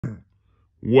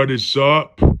What is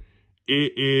up?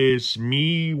 It is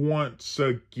me once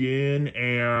again,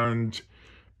 and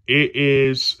it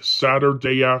is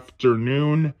Saturday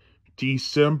afternoon,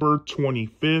 December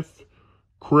 25th,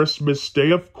 Christmas Day,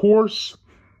 of course,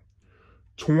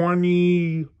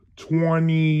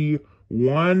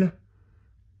 2021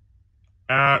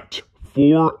 at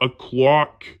 4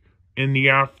 o'clock in the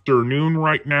afternoon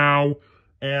right now.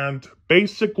 And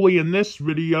basically in this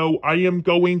video, I am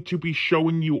going to be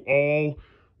showing you all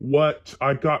what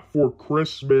I got for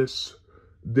Christmas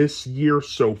this year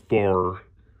so far.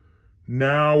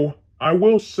 Now, I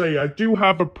will say I do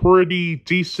have a pretty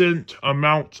decent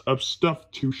amount of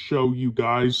stuff to show you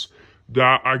guys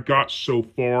that I got so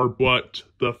far, but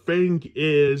the thing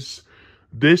is,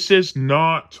 this is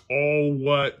not all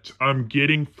what I'm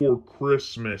getting for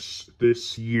Christmas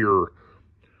this year.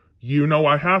 You know,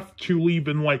 I have to leave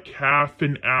in like half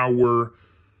an hour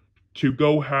to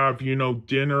go have,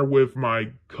 dinner with my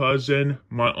cousin,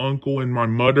 my uncle, and my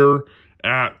mother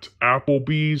at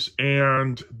Applebee's,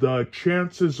 and the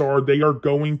chances are they are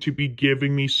going to be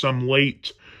giving me some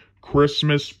late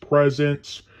Christmas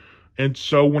presents. And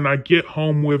so when I get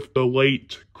home with the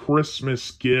late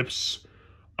Christmas gifts,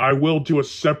 I will do a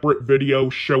separate video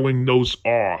showing those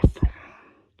off.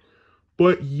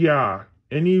 But yeah,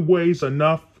 anyways,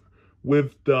 enough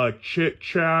with the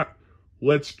chit-chat.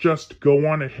 Let's just go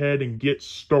on ahead and get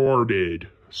started.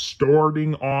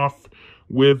 Starting off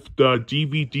with the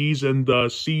DVDs and the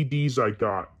CDs I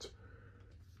got.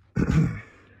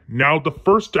 Now, the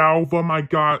first album I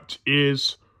got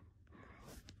is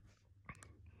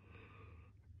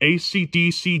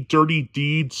AC/DC Dirty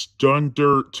Deeds Done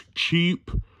Dirt Cheap,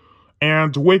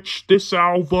 and which this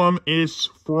album is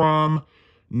from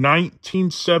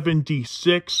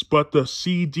 1976, but the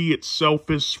CD itself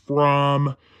is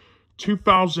from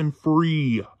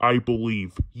 2003, I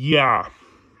believe. Yeah.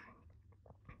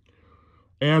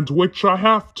 And which I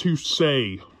have to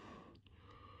say,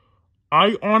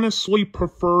 I honestly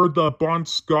prefer the Bon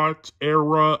Scott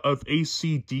era of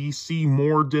AC/DC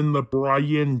more than the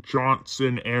Brian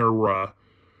Johnson era.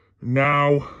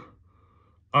 Now,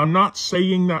 I'm not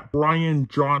saying that Brian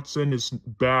Johnson is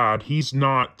bad. He's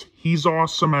not. He's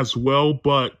awesome as well,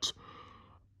 but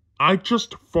I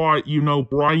just thought,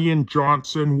 Brian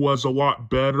Johnson was a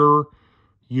lot better.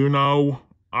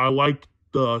 I liked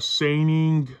the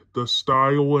singing, the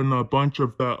style, and a bunch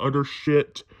of that other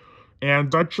shit.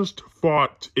 And I just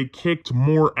thought it kicked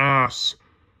more ass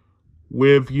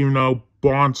with,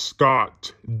 Bon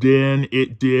Scott than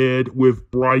it did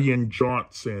with Brian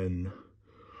Johnson.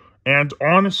 And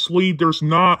honestly, there's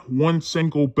not one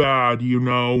single bad,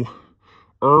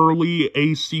 early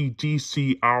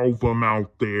AC/DC album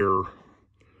out there.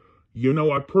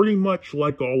 I pretty much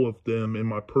like all of them in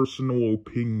my personal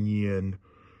opinion.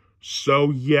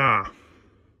 So, yeah.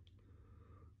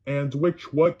 And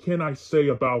what can I say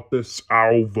about this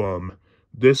album?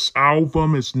 This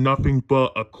album is nothing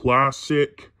but a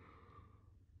classic.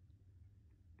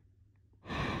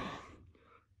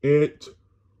 It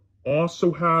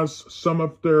also has some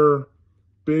of their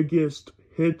biggest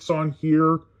hits on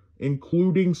here,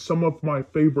 including some of my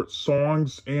favorite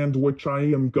songs, and which I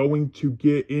am going to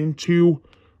get into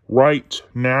right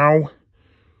now.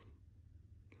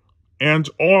 And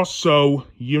also,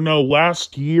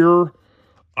 last year,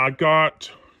 I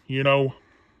got,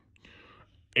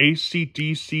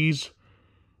 AC/DC's,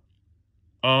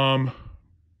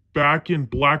 Back in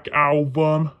Black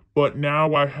album, but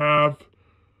now I have,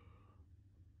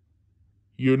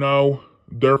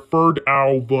 their third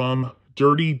album,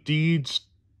 Dirty Deeds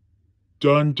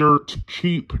Done Dirt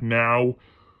Cheap now,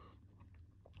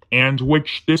 and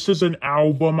which this is an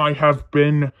album I have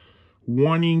been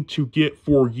wanting to get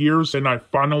for years, and I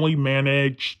finally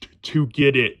managed to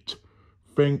get it.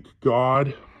 Thank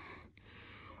God.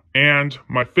 And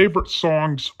my favorite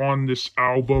songs on this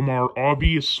album are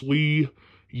obviously,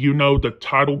 the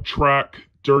title track,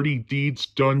 Dirty Deeds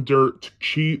Done Dirt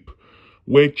Cheap,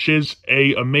 which is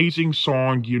an amazing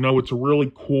song. It's a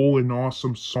really cool and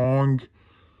awesome song.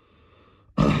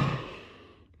 I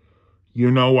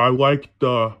like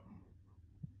the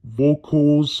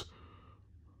vocals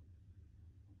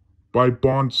by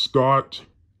Bon Scott,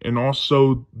 and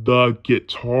also the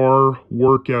guitar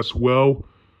work as well.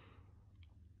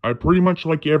 I pretty much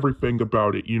like everything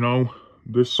about it,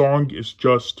 This song is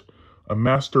just a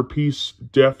masterpiece,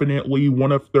 definitely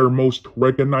one of their most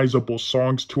recognizable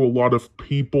songs to a lot of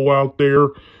people out there.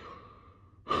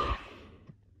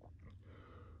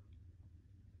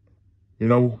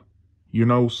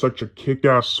 Such a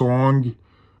kick-ass song.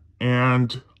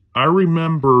 And I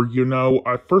remember,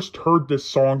 I first heard this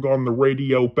song on the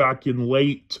radio back in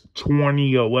late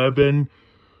 2011,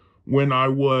 when I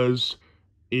was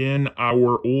in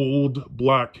our old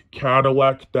black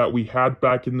Cadillac that we had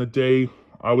back in the day.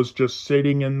 I was just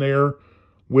sitting in there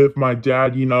with my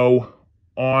dad, you know,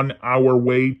 on our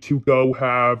way to go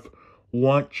have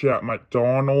lunch at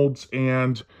McDonald's,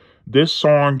 and this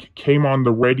song came on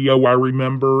the radio, I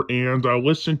remember, and I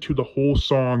listened to the whole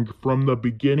song from the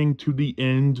beginning to the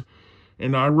end,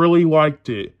 and I really liked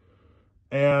it.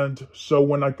 And so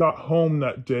when I got home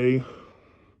that day,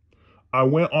 I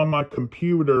went on my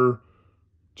computer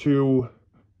to,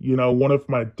 you know, one of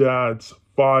my dad's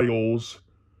files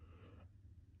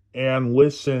and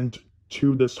listened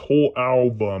to this whole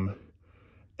album.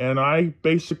 And I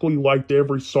basically liked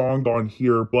every song on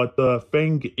here, but the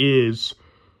thing is,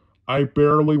 I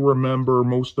barely remember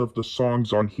most of the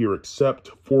songs on here,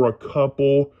 except for a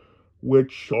couple,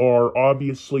 which are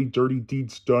obviously Dirty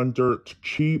Deeds Done Dirt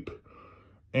Cheap,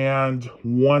 and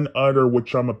one other,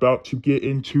 which I'm about to get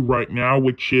into right now,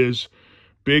 which is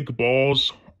Big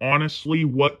Balls. Honestly,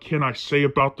 what can I say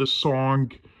about this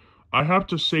song? I have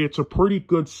to say it's a pretty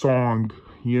good song,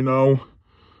 you know?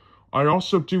 I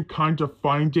also do kind of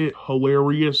find it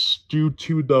hilarious due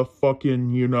to the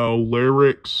fucking, you know,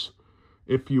 lyrics,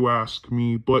 if you ask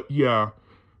me. But yeah,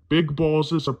 Big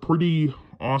Balls is a pretty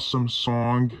awesome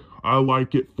song. I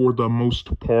like it for the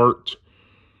most part.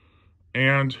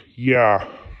 And yeah.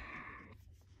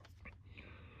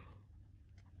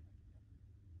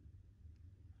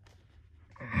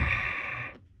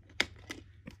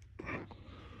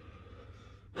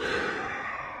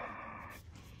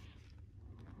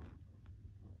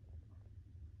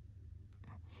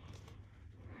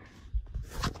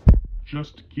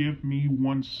 Just give me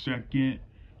 1 second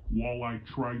while I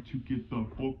try to get the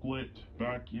booklet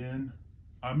back in.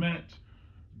 I meant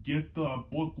get the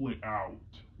booklet out.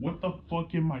 What the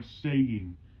fuck am I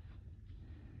saying?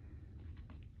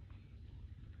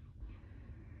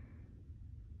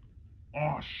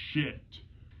 Aw, shit.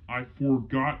 I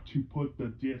forgot to put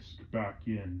the disc back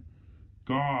in.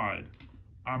 God,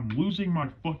 I'm losing my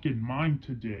fucking mind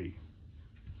today.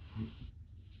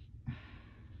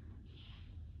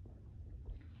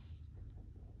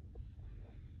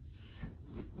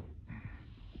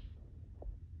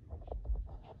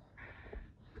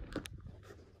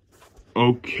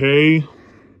 Okay.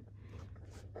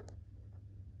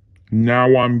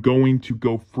 Now I'm going to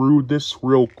go through this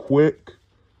real quick.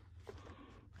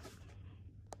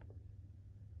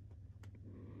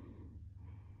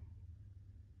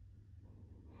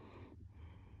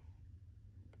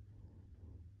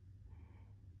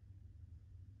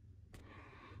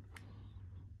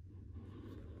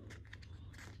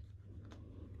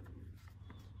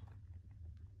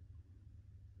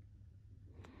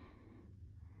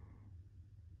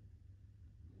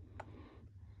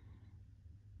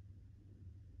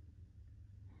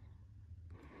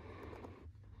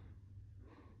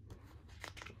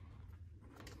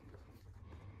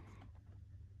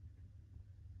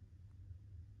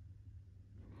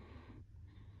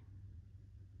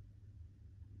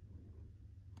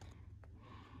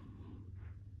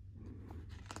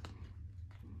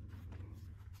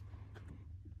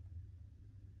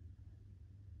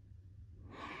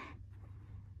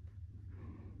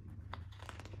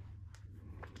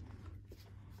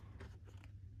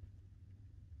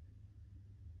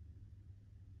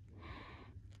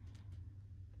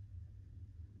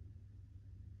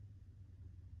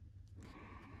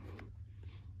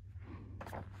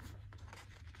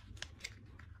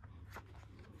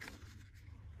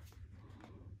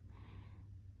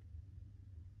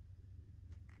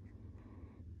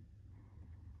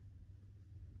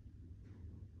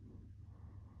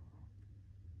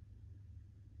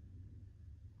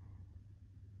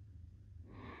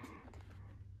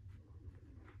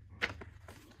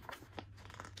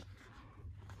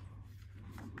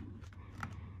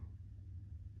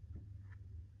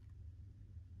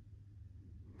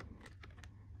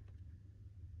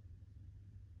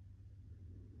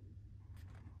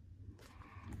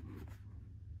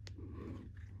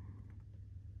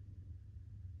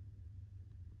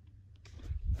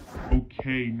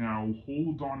 Okay, now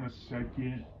hold on a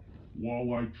second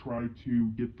while I try to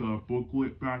get the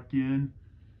booklet back in.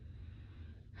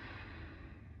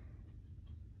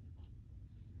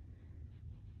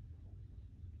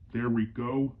 There we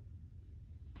go.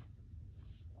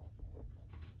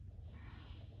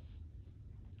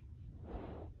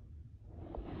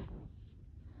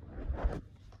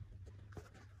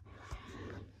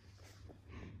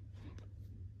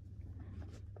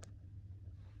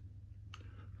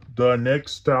 The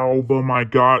next album I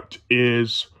got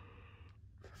is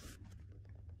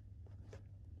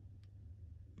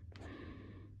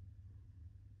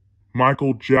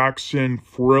Michael Jackson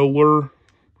Thriller,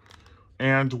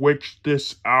 and which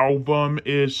this album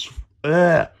is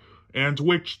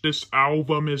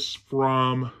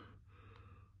from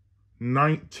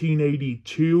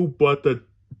 1982, but the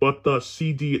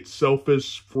CD itself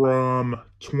is from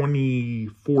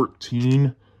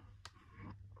 2014.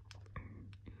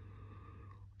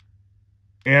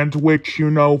 And which, you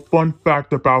know, fun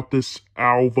fact about this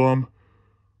album,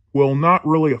 well, not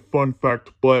really a fun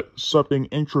fact, but something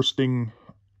interesting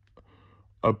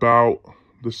about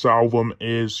this album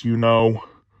is, you know,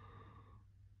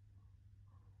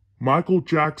 Michael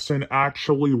Jackson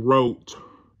actually wrote,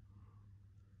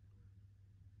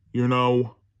 you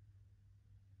know,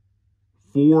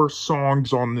 4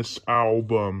 songs on this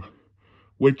album,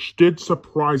 which did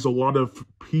surprise a lot of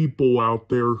people out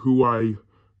there who I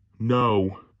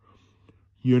know.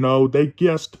 You know, they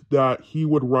guessed that he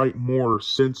would write more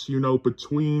since, you know,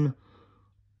 between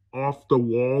Off the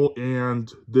Wall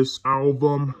and this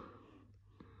album,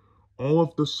 all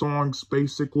of the songs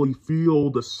basically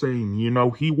feel the same. You know,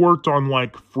 he worked on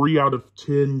like 3 out of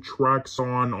 10 tracks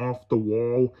on Off the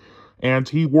Wall, and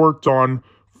he worked on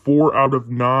 4 out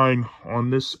of 9 on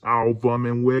this album,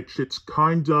 in which it's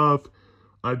kind of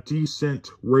a decent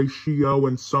ratio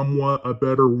and somewhat a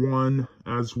better one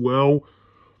as well.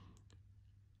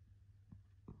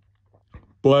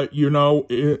 But, you know,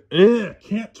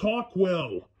 can't talk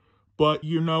well. But,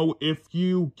 you know, if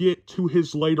you get to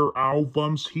his later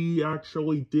albums, he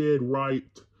actually did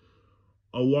write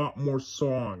a lot more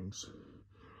songs.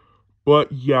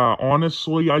 But, yeah,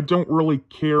 honestly, I don't really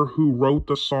care who wrote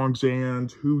the songs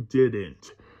and who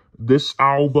didn't. This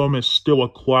album is still a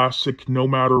classic no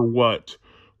matter what.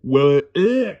 Well,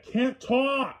 can't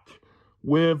talk!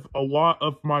 With a lot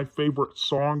of my favorite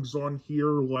songs on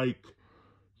here, like,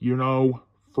 you know,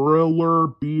 Thriller,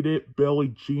 Beat It,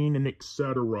 Billie Jean, and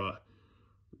etc.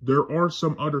 There are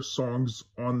some other songs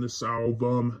on this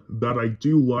album that I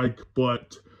do like,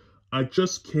 but I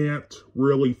just can't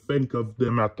really think of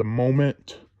them at the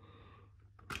moment.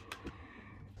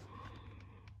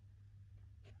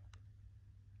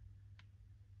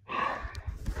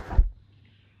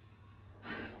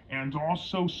 And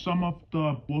also some of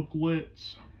the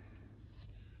booklets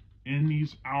in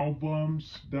these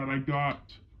albums that I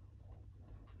got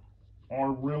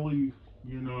are really,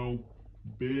 you know,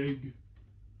 big.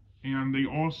 And they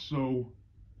also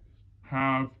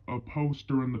have a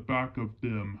poster in the back of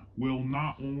them.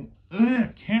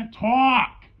 Can't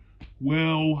talk!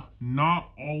 Well,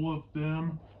 not all of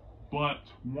them,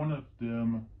 but one of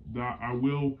them that I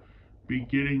will be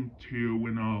getting to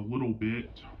in a little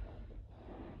bit.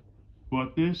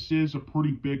 But this is a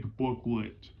pretty big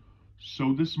booklet,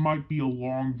 so this might be a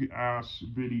long-ass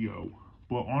video,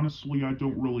 but honestly, I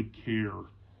don't really care.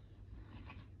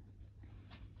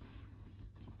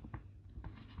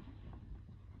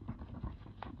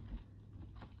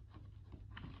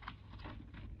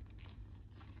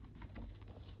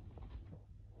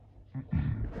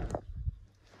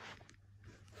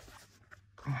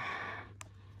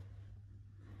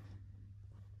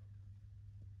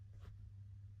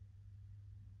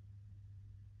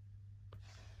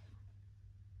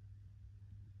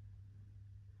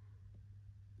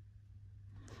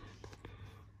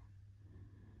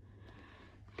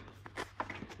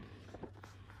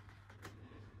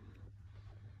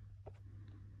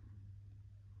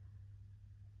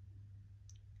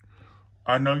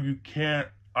 I know you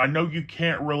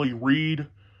can't really read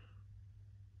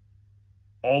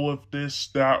all of this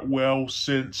that well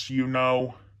since, you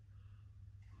know,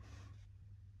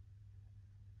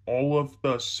 all of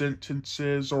the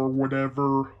sentences or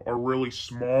whatever are really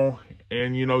small,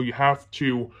 and, you know, you have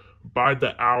to buy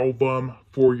the album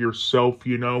for yourself,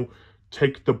 you know,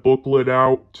 take the booklet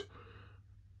out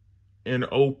and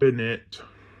open it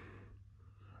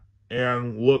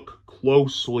and look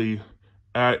closely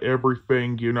at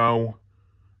everything, you know,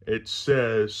 it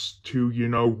says to, you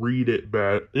know, read it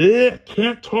better.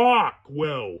 Can't talk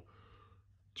well.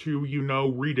 To, you know,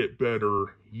 read it better.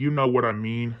 You know what I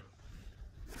mean.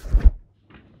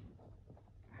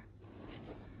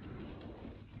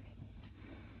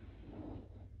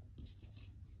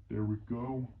 There we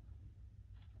go.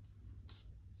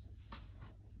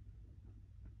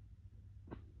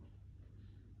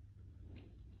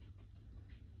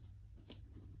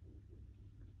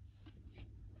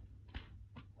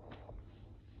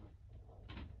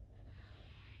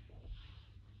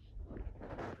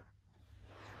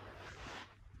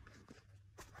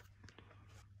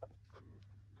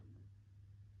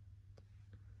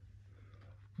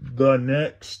 The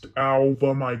next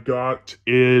album I got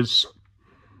is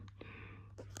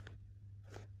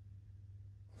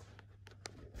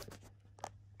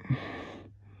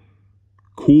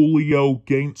Coolio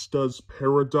Gangsta's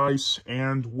Paradise,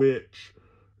 and which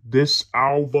this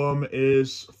album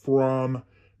is from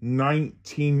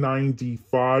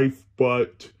 1995,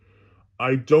 but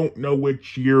I don't know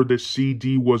which year the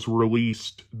CD was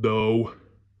released, though.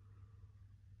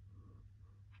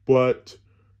 But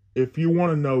if you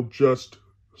want to know, just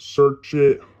search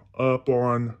it up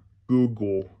on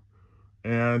Google,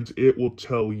 and it will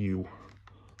tell you.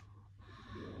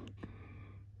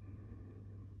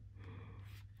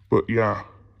 But yeah.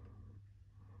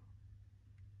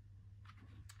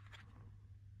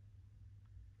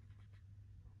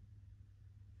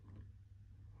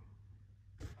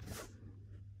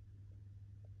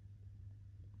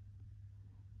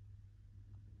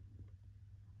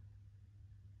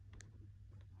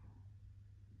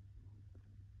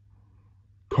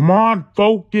 Come on,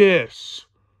 focus!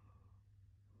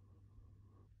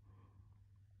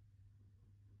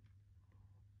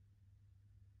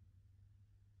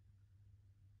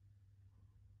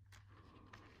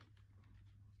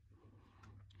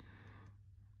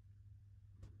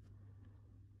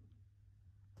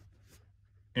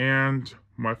 And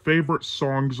my favorite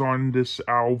songs on this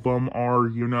album are,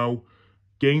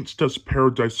 Gangsta's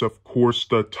Paradise, of course,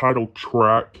 the title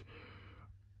track,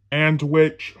 and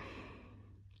which,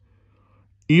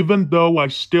 even though I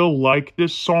still like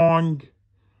this song,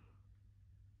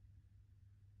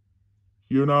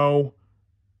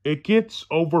 it gets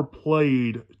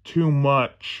overplayed too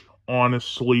much,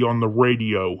 honestly, on the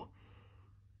radio.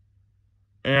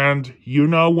 And,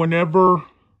 whenever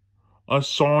a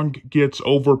song gets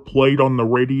overplayed on the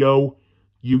radio,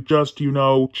 you just,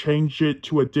 change it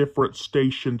to a different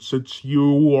station since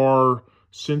you are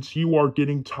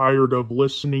getting tired of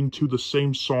listening to the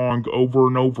same song over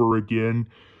and over again,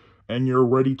 and you're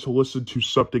ready to listen to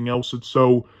something else. And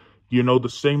so, the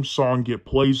same song, it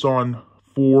plays on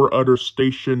 4 other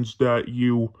stations that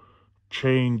you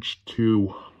changed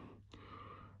to.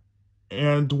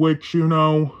 And which,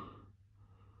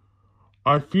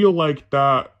 I feel like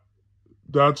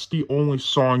that's the only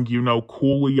song,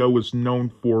 Coolio is known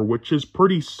for, which is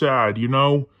pretty sad,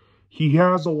 He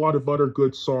has a lot of other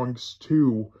good songs,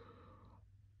 too,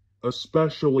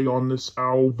 especially on this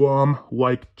album,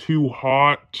 like Too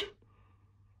Hot,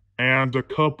 and a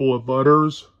couple of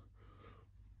others,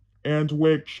 and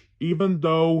which, even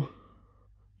though,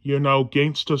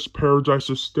 Gangsta's Paradise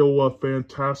is still a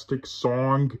fantastic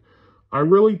song, I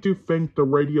really do think the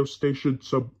radio station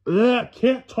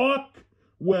can't talk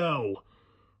well.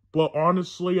 But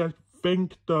honestly, I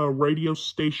think the radio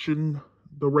station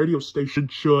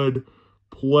should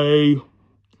play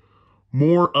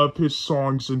more of his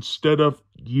songs instead of,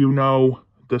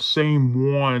 the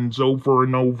same ones over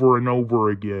and over and over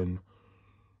again.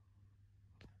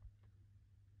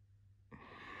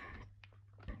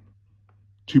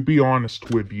 To be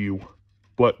honest with you.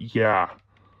 But yeah.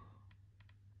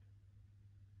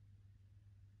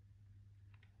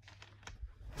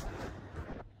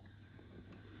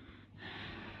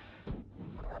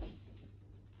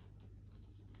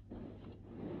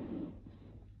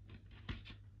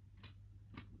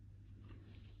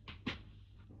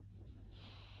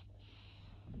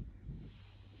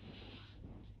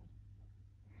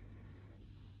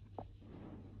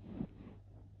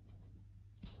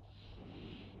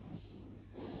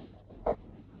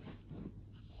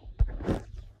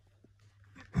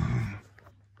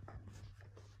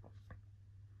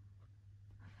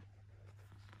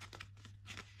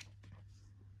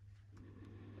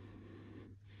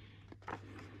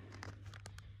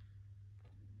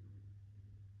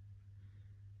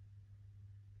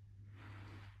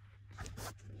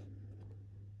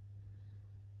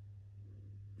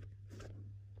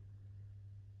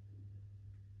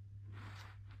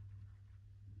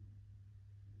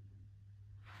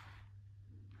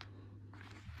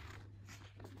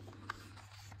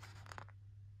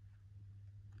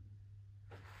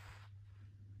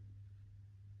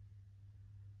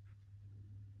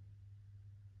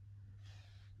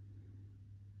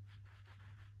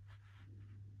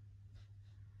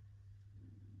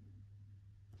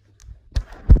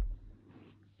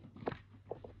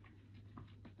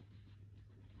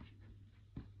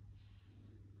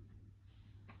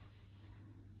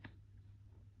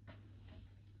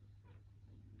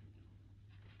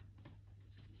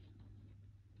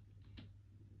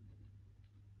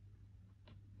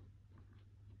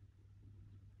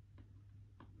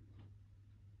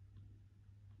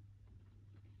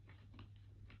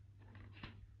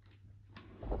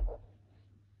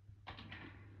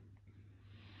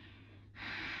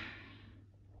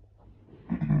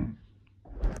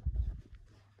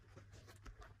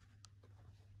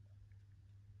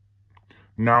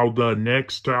 Now, the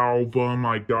next album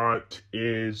I got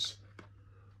is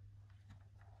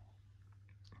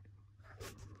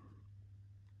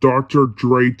Dr.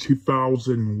 Dre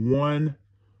 2001,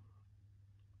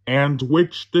 and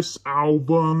which this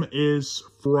album is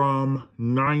from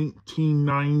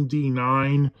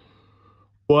 1999,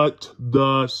 but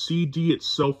the CD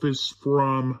itself is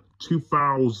from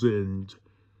 2000.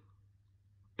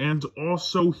 And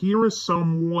also, here is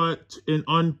somewhat an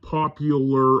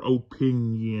unpopular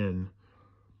opinion.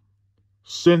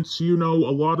 Since, you know, a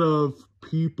lot of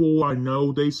people I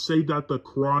know, they say that The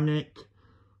Chronic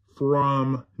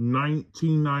from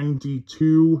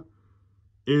 1992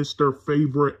 is their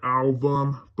favorite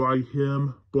album by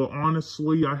him. But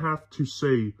honestly, I have to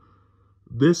say,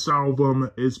 this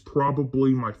album is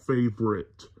probably my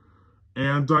favorite.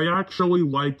 And I actually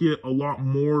like it a lot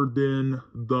more than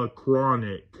The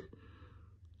Chronic,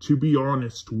 to be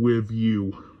honest with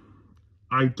you.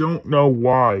 I don't know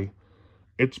why.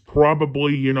 It's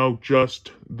probably, you know,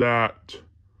 just that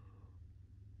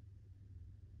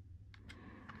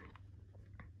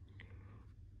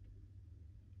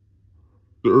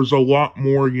there's a lot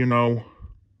more, you know,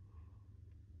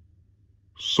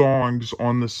 songs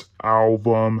on this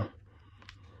album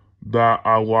that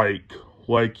I like.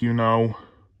 Like, you know,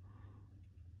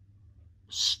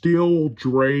 Still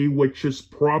Dre, which is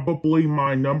probably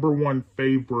my #1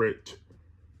 favorite.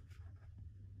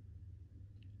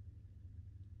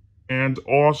 And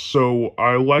also,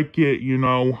 I like it, you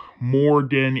know, more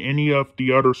than any of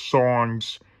the other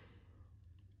songs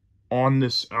on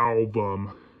this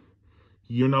album.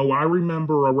 You know, I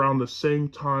remember around the same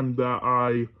time that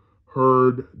I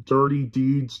heard Dirty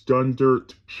Deeds Done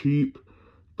Dirt Cheap,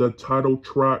 the title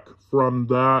track from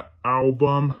that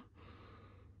album.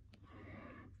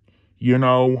 You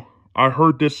know, I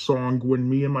heard this song when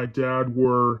me and my dad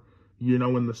were, you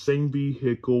know, in the same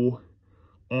vehicle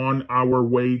on our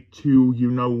way to, you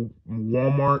know,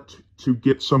 Walmart to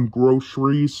get some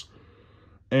groceries.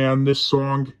 And this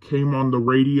song came on the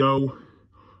radio.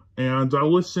 And I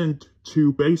listened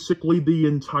to basically the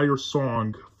entire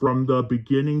song from the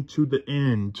beginning to the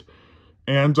end.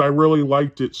 And I really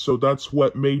liked it. So that's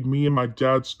what made me and my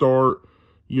dad start,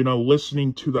 you know,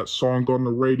 listening to that song on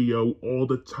the radio all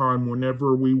the time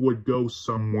whenever we would go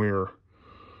somewhere.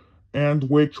 And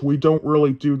which we don't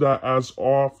really do that as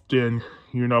often,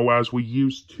 you know, as we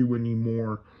used to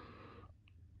anymore.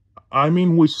 I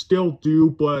mean, we still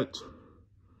do, but,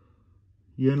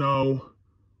 you know,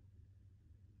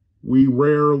 we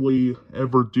rarely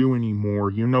ever do anymore.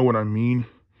 You know what I mean?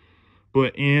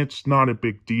 But it's not a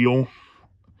big deal.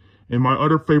 And my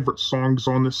other favorite songs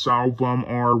on this album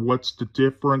are What's the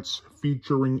Difference,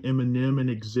 featuring Eminem and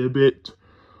Exhibit.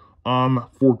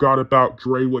 Forgot About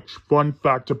Dre, which, fun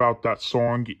fact about that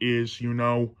song is, you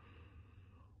know,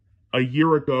 a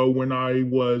year ago when I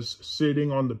was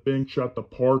sitting on the bench at the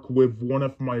park with one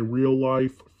of my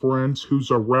real-life friends who's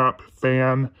a rap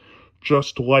fan,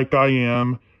 just like I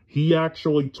am, he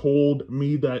actually told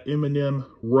me that Eminem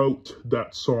wrote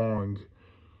that song.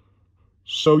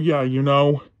 So yeah, you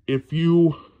know, if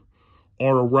you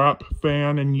are a rap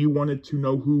fan and you wanted to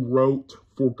know who wrote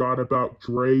Forgot About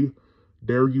Dre,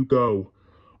 there you go.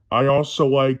 I also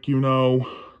like, you know,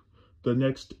 the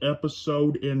next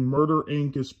episode in Murder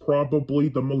Inc. is probably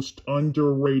the most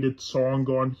underrated song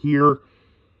on here.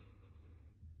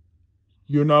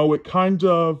 You know, it kind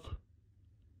of...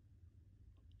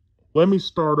 Let me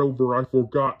start over, I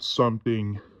forgot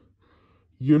something.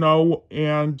 You know,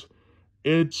 and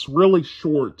it's really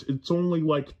short. It's only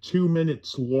like 2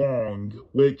 minutes long,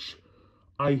 which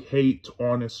I hate,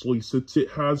 honestly, since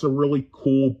it has a really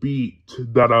cool beat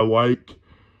that I like.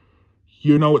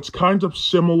 You know, it's kind of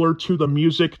similar to the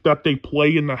music that they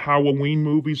play in the Halloween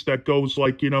movies that goes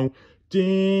like, you know,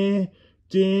 ding,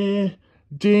 ding,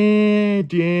 ding,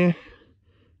 ding.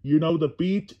 You know, the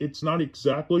beat, it's not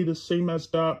exactly the same as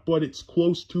that, but it's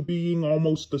close to being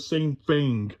almost the same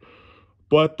thing.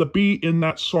 But the beat in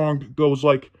that song goes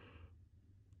like,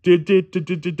 you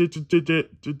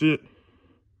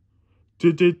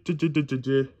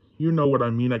know what I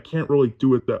mean. I can't really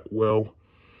do it that well.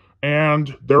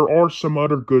 And there are some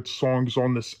other good songs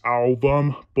on this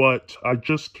album, but I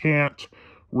just can't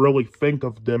really think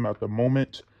of them at the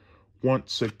moment.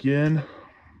 Once again,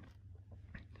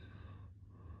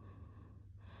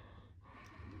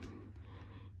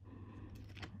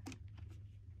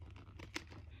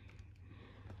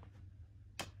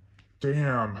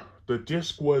 damn, the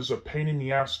disc was a pain in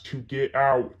the ass to get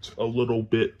out a little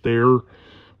bit there,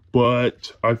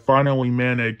 but I finally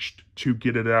managed to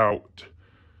get it out.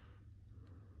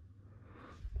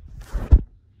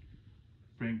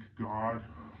 Thank God.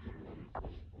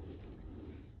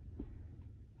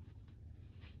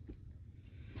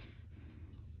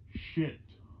 shit.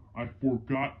 I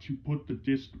forgot to put the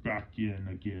disc back in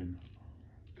again.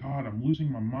 God, I'm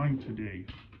losing my mind today.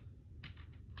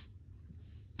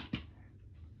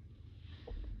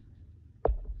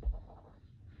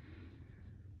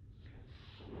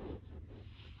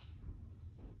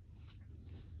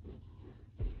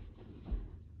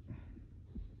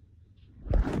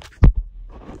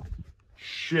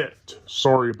 Shit.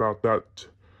 Sorry about that.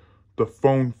 The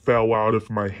phone fell out of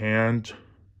my hand.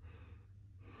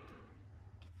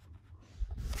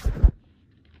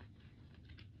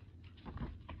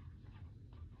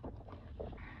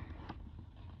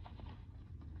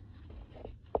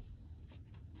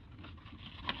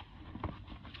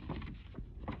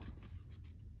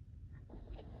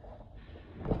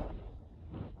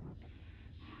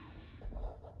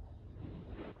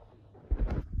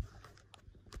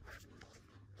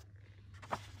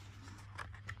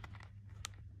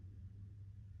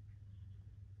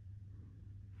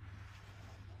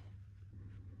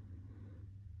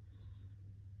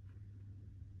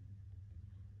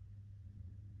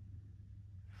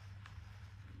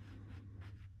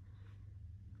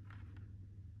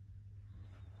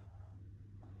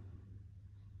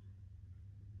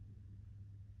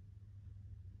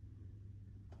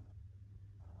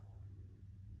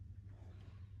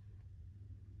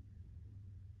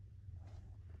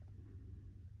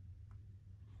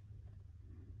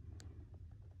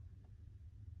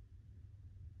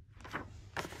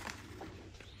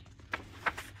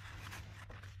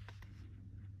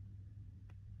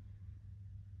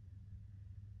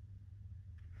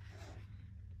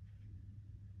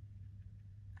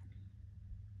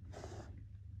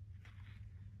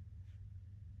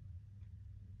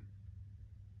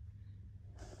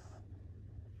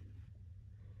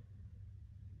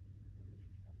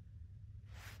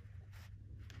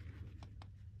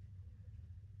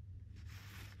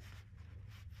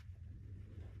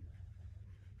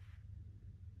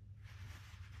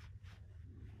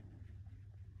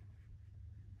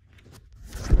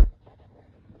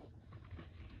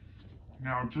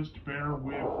 Now, just bear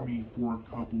with me for a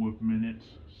couple of minutes,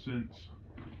 since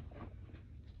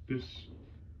this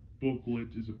booklet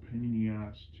is a pain in the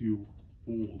ass to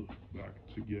fold back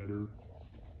together.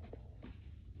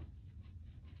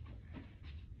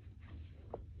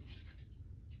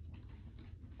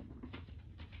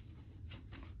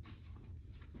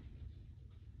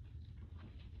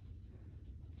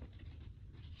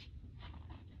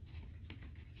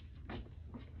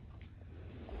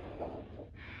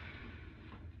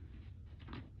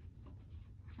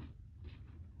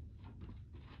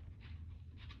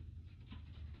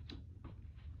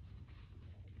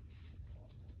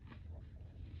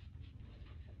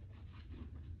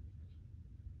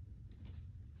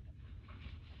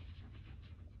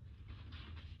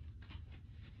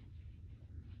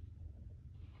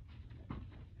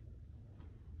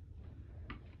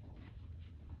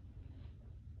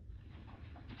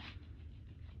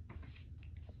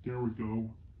 There we go.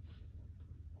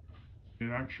 It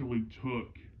actually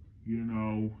took,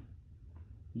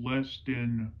 less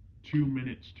than 2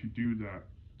 minutes to do that.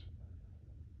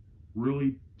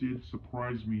 Really did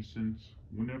surprise me, since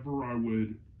whenever I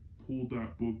would pull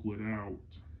that booklet out,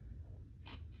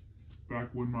 back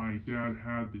when my dad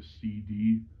had the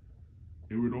CD,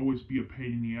 it would always be a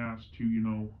pain in the ass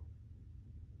to,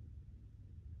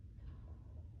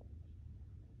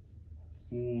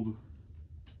 fold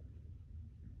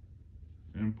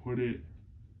and put it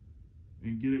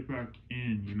and get it back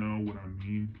in, you know what I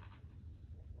mean?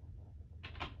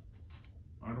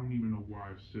 I don't even know why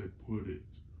I said put it.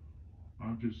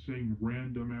 I'm just saying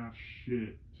random ass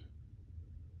shit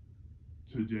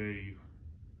today.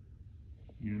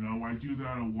 I do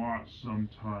that a lot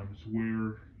sometimes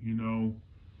where,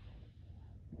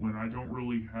 when I don't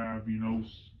really have,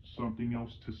 something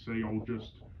else to say, I'll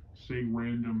just say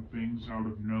random things out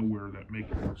of nowhere that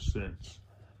make no sense.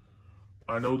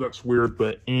 I know that's weird,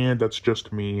 but that's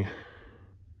just me.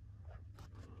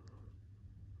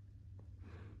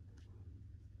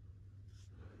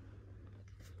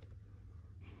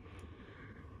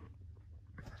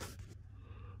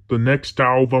 The next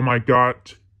album I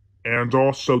got, and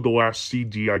also the last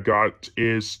CD I got,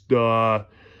 is the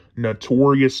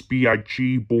Notorious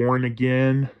B.I.G. Born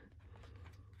Again.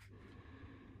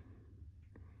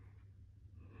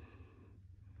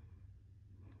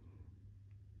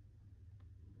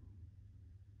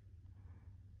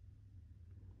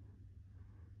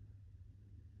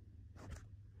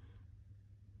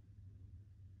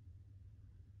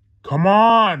 Come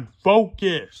on,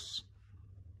 focus.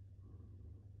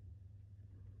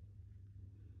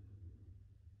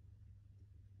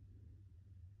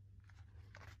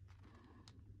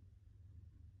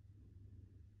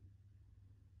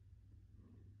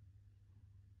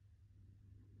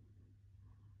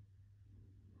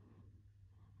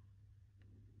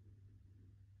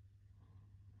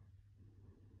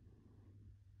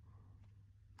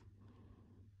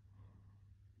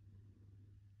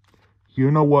 You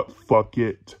know what? Fuck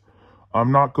it.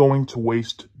 I'm not going to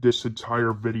waste this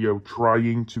entire video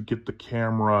trying to get the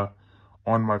camera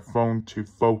on my phone to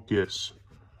focus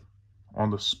on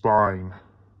the spine.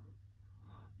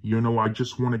 You know, I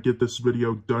just want to get this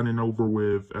video done and over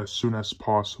with as soon as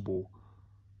possible.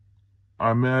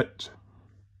 I meant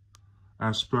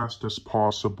as fast as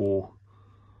possible,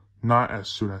 not as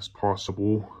soon as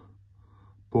possible,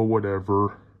 but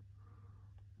whatever.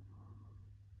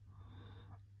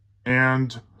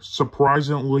 And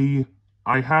surprisingly,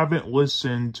 I haven't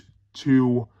listened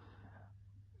to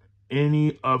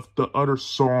any of the other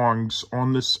songs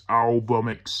on this album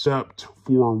except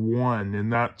for one,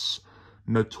 and that's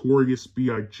Notorious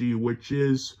B.I.G., which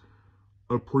is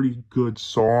a pretty good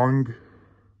song,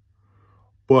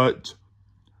 but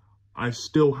I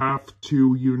still have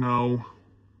to, you know,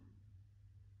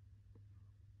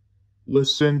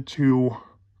 listen to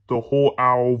the whole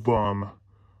album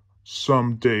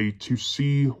someday to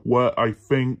see what I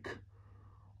think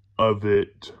of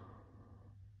it.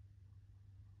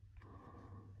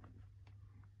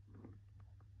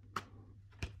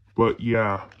 But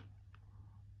yeah.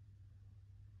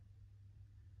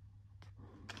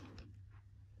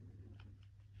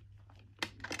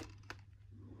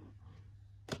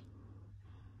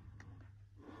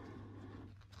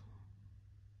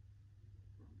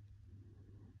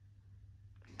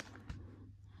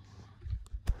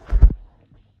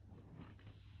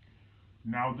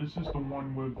 Now, this is the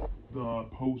one with the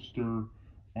poster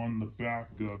on the back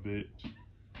of it.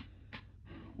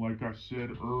 Like I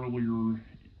said earlier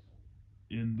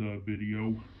in the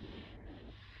video.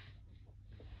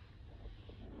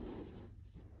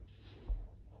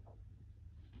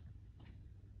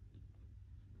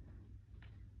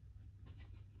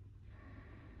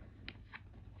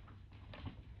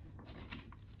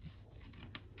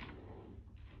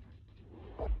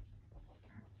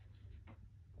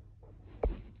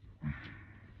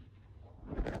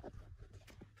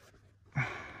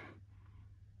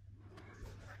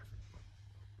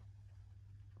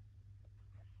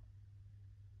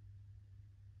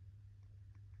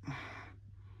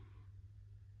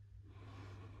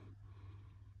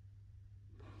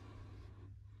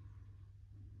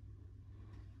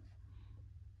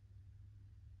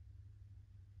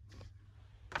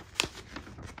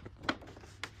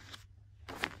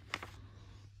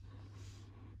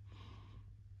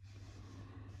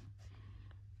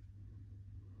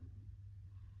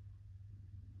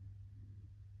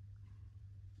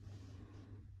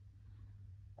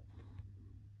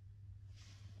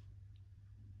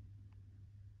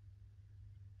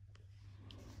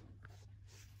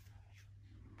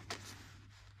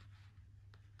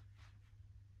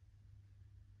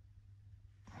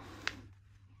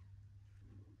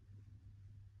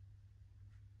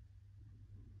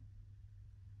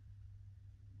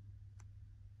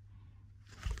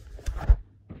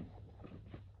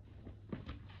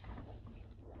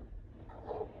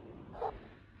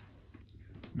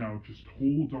 Now, just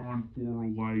hold on for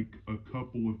like a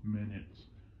couple of minutes,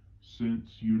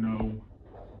 since, you know,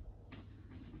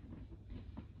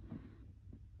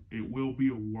 it will be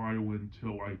a while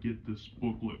until I get this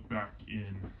booklet back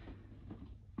in.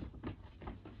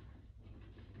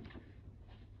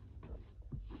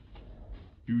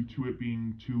 Due to it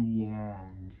being too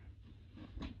long.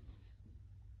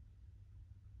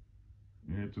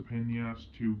 And it's a pain in the ass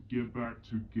to get back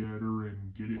together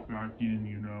and get it back in,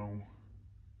 you know,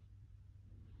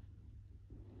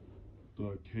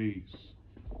 the case.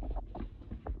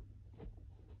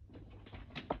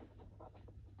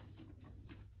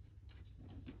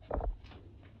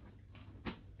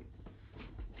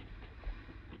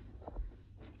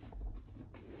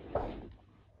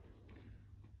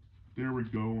 There we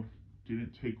go.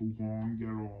 Didn't take long at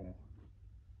all.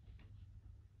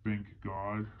 Thank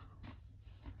God.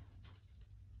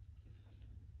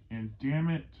 And damn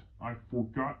it, I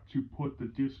forgot to put the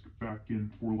disc back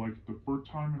in for like the third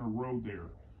time in a row there.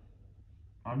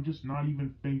 I'm just not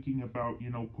even thinking about,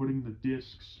 you know, putting the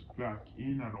discs back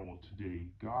in at all today.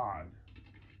 God.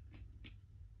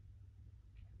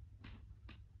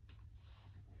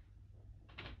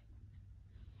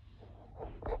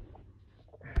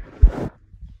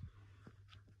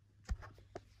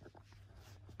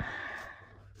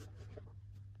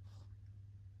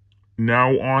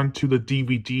 Now on to the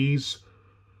DVDs,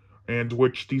 and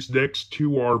which these next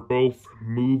two are both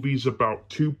movies about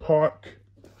Tupac.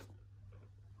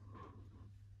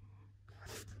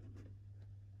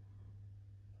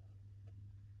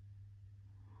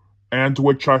 And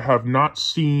which I have not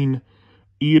seen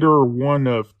either one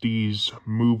of these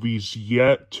movies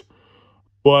yet,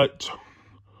 but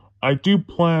I do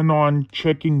plan on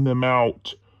checking them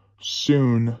out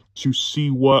soon to see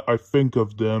what I think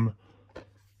of them.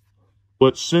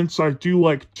 But since I do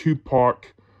like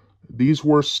Tupac, these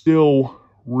were still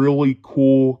really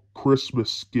cool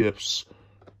Christmas gifts.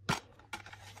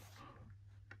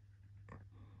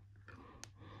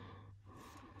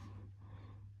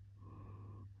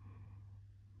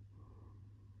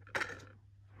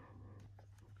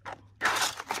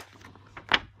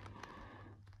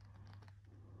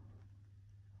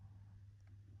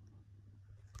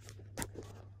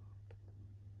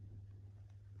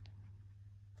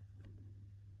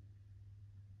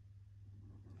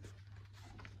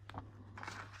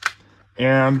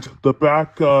 And the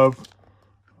back of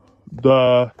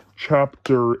the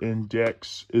chapter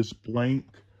index is blank,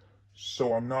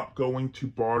 so I'm not going to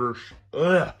bother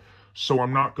showing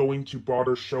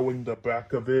the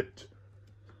back of it.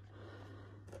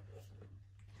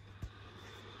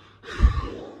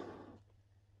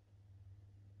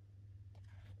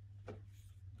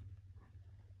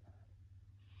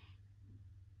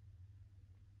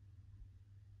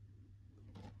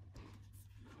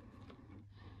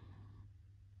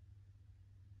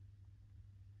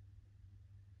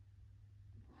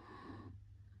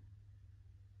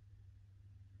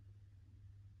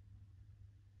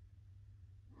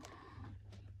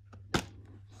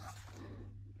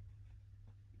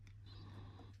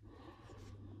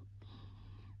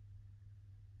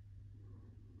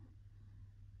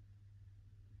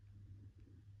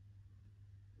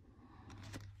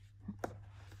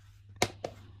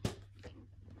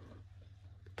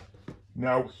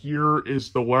 Now here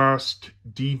is the last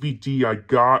DVD I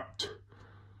got.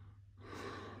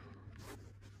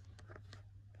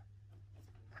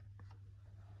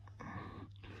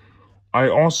 I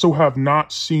also have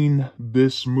not seen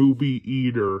this movie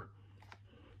either,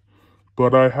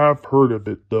 but I have heard of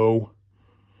it though.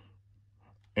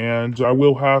 And I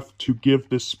will have to give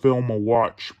this film a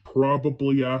watch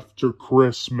probably after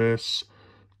Christmas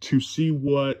to see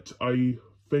what I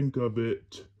think of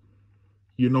it.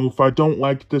 You know, if I don't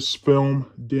like this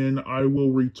film, then I will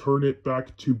return it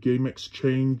back to Game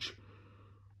Exchange,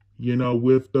 you know,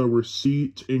 with the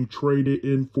receipt and trade it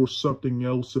in for something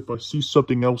else. If I see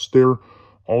something else there,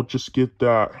 I'll just get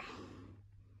that,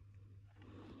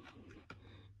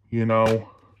 you know,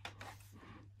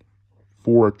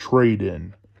 for a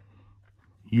trade-in.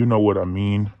 You know what I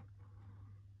mean.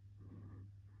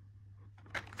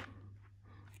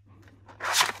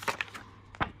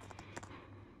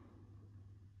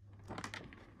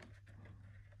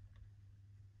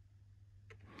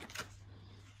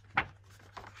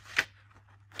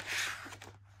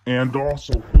 And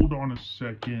also, hold on a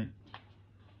second.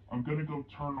 I'm gonna go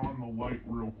turn on the light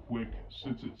real quick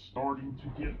since it's starting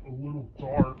to get a little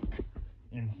dark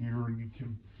in here and you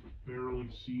can barely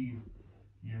see,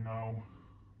 you know,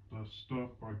 the stuff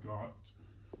I got.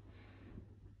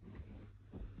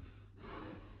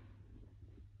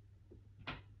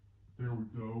 There we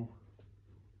go.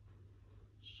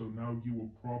 So now you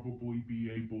will probably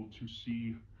be able to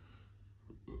see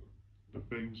the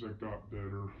things I got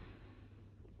better.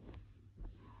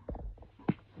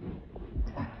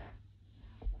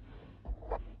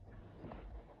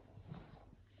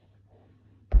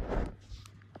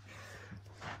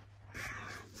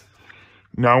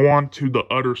 Now on to the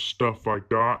other stuff I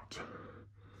got.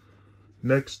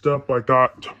 Next up I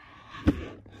got,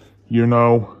 you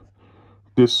know,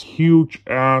 this huge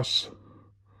ass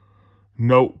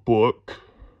notebook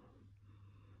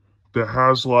that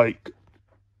has like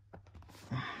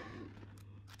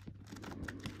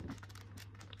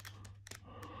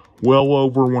well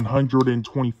over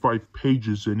 125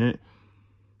 pages in it,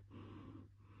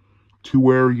 to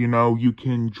where, you know, you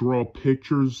can draw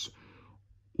pictures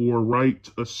or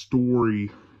write a story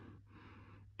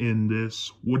in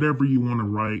this, whatever you want to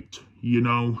write, you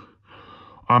know.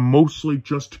 I'm mostly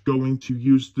just going to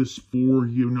use this for,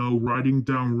 you know, writing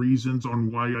down reasons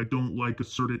on why I don't like a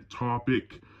certain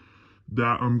topic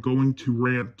that I'm going to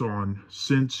rant on.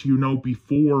 Since, you know,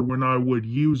 before when I would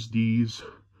use these,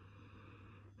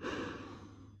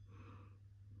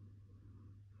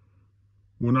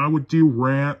 when I would do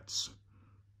rants,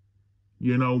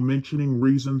 you know, mentioning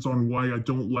reasons on why I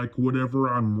don't like whatever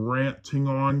I'm ranting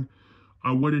on,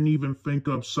 I wouldn't even think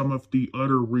of some of the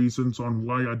other reasons on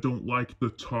why I don't like the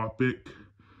topic.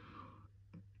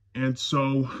 And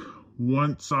so,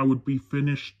 once I would be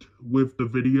finished with the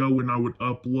video and I would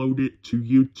upload it to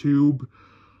YouTube,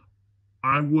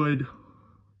 I would,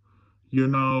 you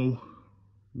know,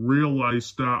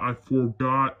 realize that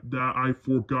I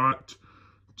forgot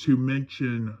to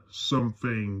mention some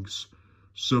things.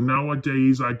 So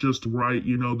nowadays, I just write,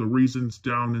 you know, the reasons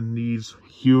down in these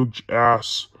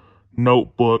huge-ass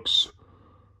notebooks.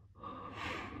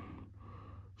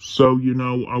 So, you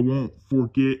know, I won't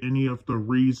forget any of the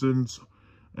reasons.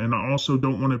 And I also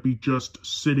don't want to be just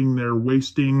sitting there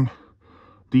wasting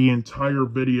the entire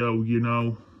video, you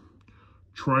know,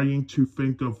 trying to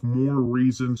think of more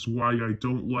reasons why I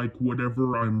don't like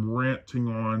whatever I'm ranting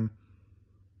on.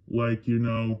 Like, you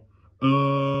know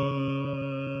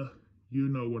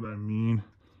what I mean.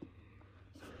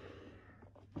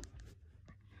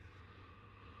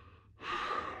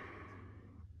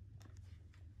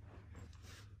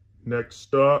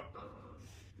 Next up,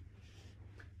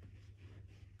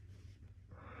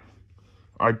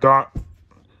 I got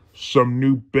some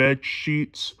new bed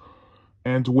sheets,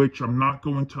 and which I'm not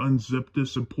going to unzip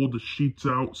this and pull the sheets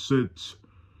out since,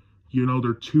 you know,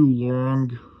 they're too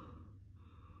long.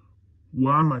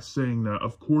 Why am I saying that?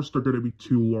 Of course they're going to be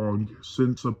too long,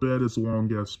 since a bed is long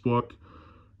as fuck.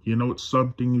 You know, it's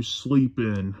something you sleep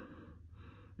in,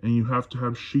 and you have to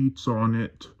have sheets on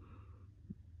it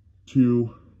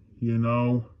to, you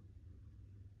know,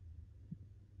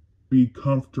 be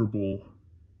comfortable.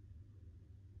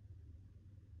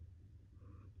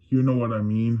 You know what I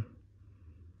mean?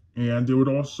 And it would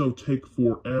also take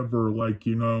forever, like,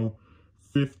 you know,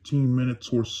 15 minutes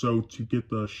or so to get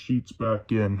the sheets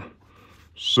back in.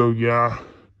 So, yeah.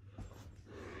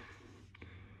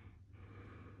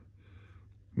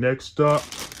 Next up,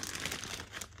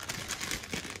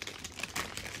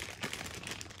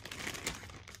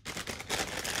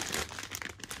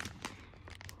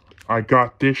 I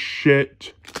got this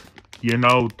shit. You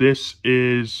know, this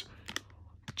is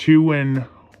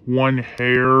 2-in-1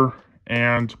 hair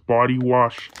and body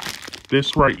wash.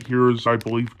 This right here is, I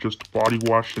believe, just body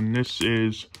wash, and this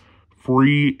is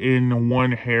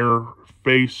 3-in-1 hair,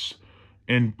 face,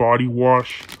 and body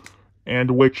wash.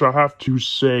 And which I have to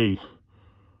say,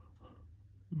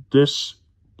 this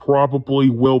probably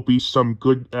will be some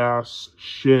good-ass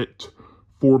shit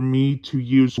for me to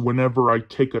use whenever I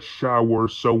take a shower,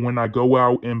 so when I go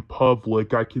out in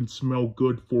public, I can smell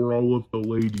good for all of the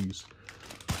ladies.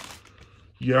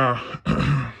 Yeah.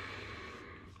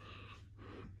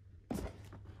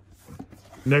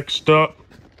 Next up,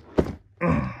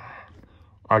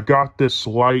 I got this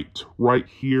light right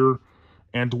here,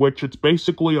 and which it's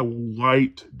basically a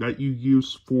light that you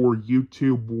use for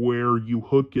YouTube where you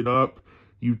hook it up,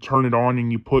 you turn it on,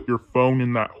 and you put your phone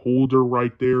in that holder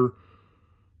right there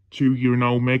to, you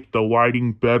know, make the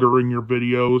lighting better in your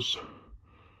videos.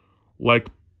 Like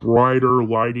brighter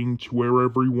lighting to where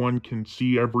everyone can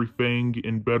see everything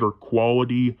in better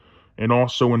quality, and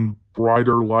also in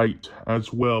brighter light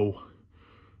as well.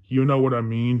 You know what I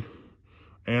mean?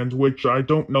 And which I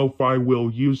don't know if I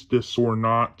will use this or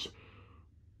not,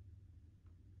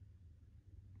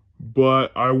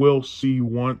 but I will see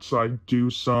once I do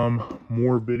some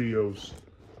more videos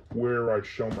where I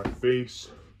show my face.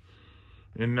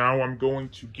 And now I'm going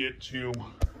to get to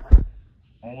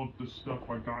all of the stuff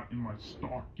I got in my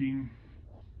stocking.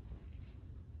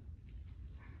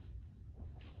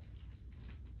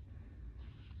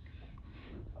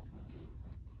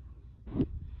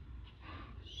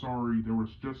 Sorry, there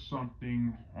was just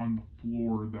something on the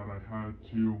floor that I had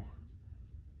to,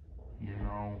 you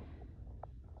know,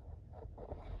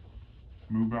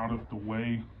 move out of the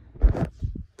way.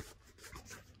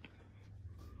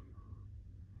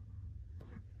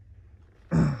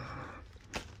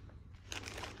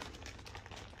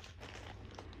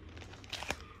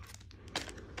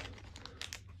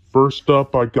 First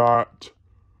up, I got,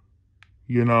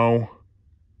 you know,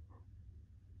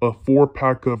 a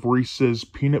 4-pack of Reese's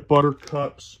peanut butter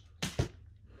cups.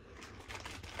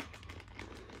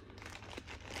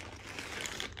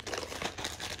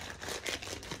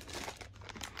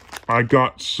 I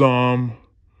got some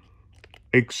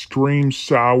extreme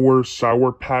Sour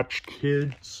Patch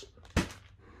Kids.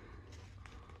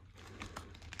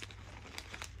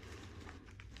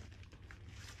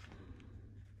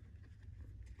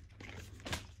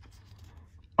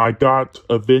 I got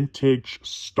a vintage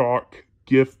stock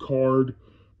gift card,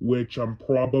 which I'm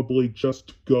probably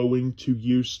just going to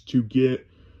use to get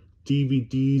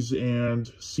DVDs and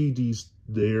CDs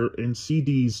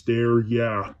there,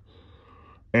 yeah.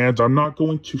 And I'm not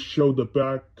going to show the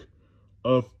back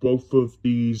of both of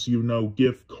these, you know,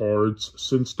 gift cards,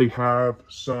 since they have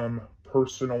some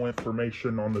personal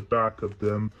information on the back of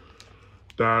them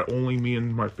that only me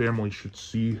and my family should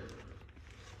see.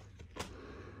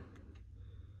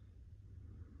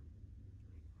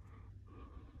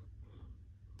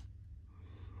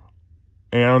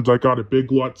 And I got a Big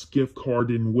Lots gift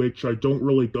card, in which I don't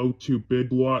really go to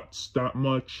Big Lots that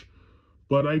much,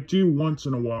 but I do once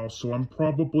in a while, so I'm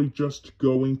probably just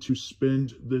going to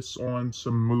spend this on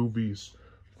some movies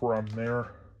from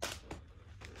there.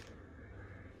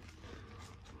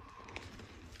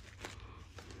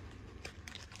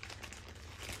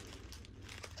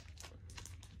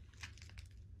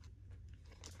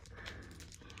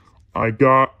 I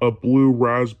got a Bule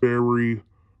Raspberry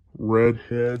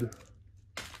Redhead.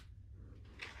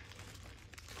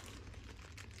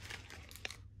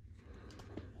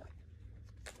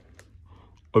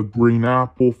 A green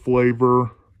apple flavor.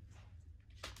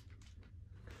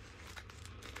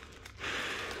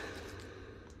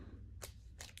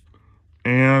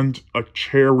 And a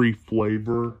cherry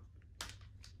flavor.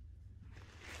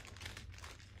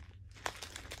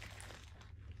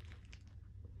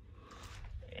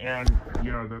 And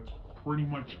yeah, that's pretty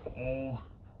much all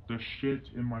the shit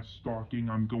in my stocking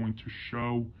I'm going to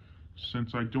show,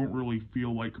 since I don't really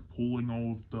feel like pulling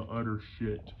all of the other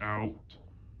shit out.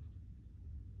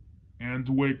 And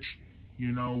which,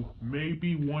 you know,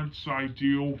 maybe once I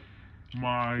do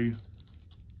my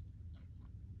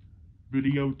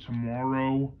video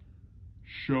tomorrow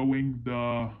showing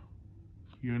the,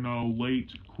 you know,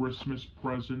 late Christmas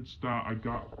presents that I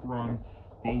got from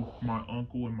both my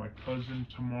uncle and my cousin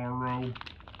tomorrow,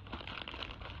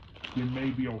 then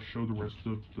maybe I'll show the rest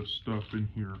of the stuff in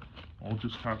here. I'll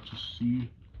just have to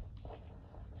see.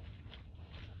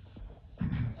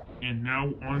 And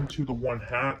now on to the one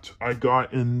hat I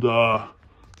got in the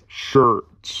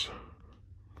shirts.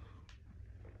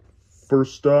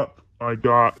 First up, I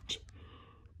got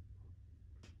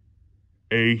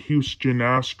a Houston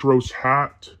Astros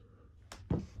hat.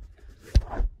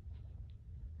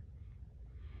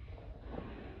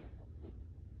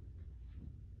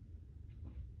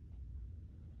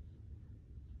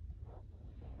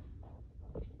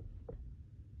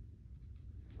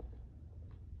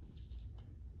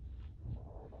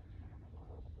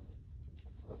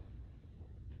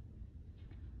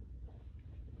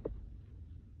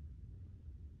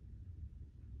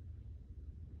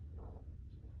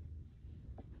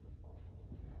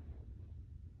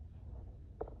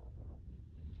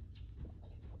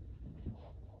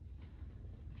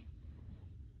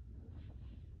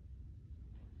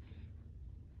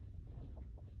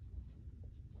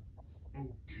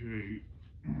 Okay.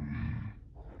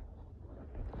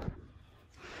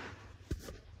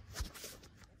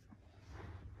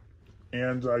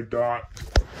 And I got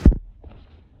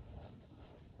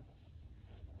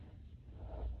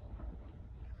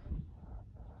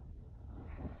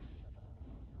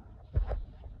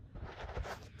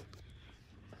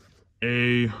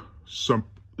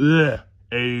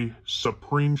a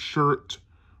Supreme shirt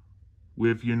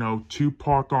with, you know,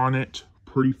 Tupac on it.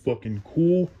 Pretty fucking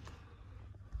cool.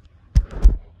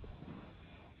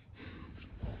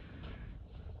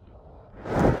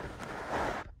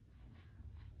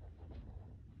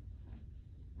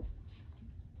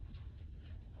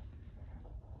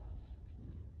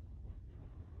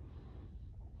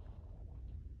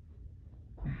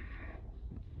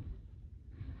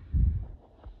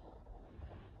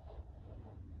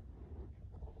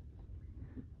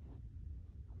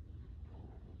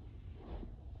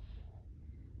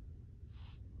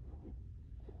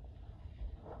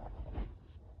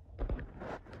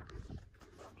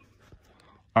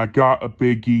 I got a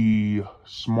Biggie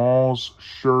Smalls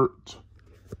shirt.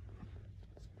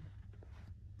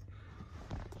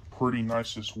 Pretty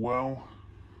nice as well.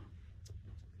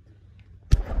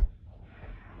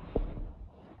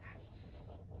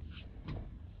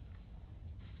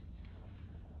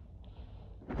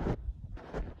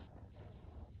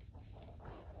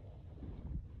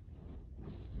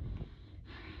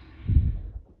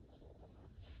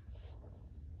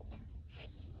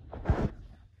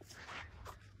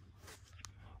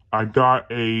 I got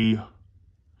a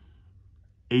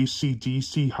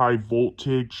AC/DC high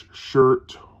voltage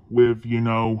shirt with, you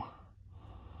know,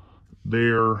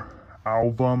 their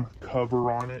album cover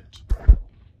on it.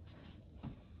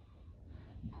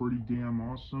 Pretty damn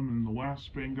awesome. And the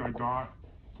last thing I got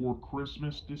for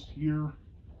Christmas this year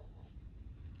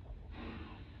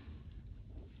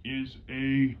is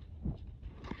a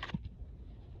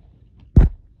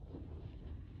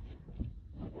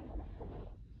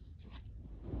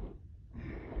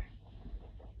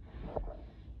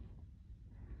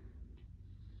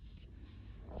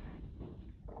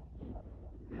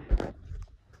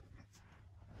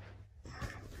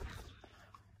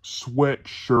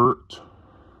sweatshirt.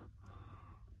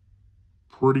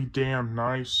 Pretty damn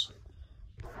nice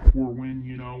for when,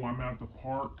 you know, I'm at the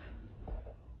park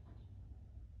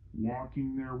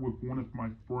walking there with one of my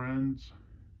friends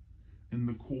in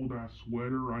the cold ass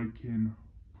sweater. I can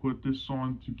put this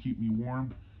on to keep me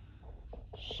warm.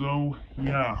 So,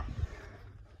 yeah.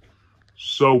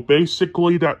 So,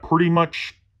 basically, that pretty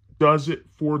much does it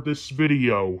for this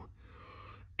video.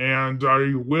 And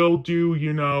I will do,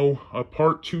 you know, a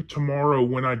part 2 tomorrow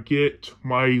when I get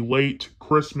my late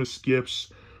Christmas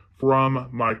gifts from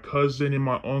my cousin and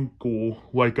my uncle,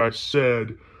 like I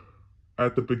said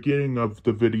at the beginning of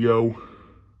the video.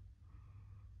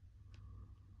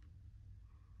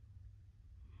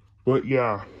 But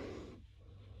yeah,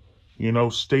 you know,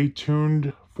 stay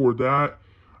tuned for that,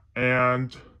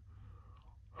 and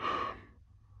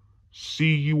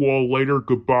see you all later.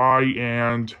 Goodbye,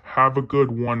 and have a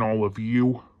good one, all of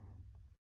you.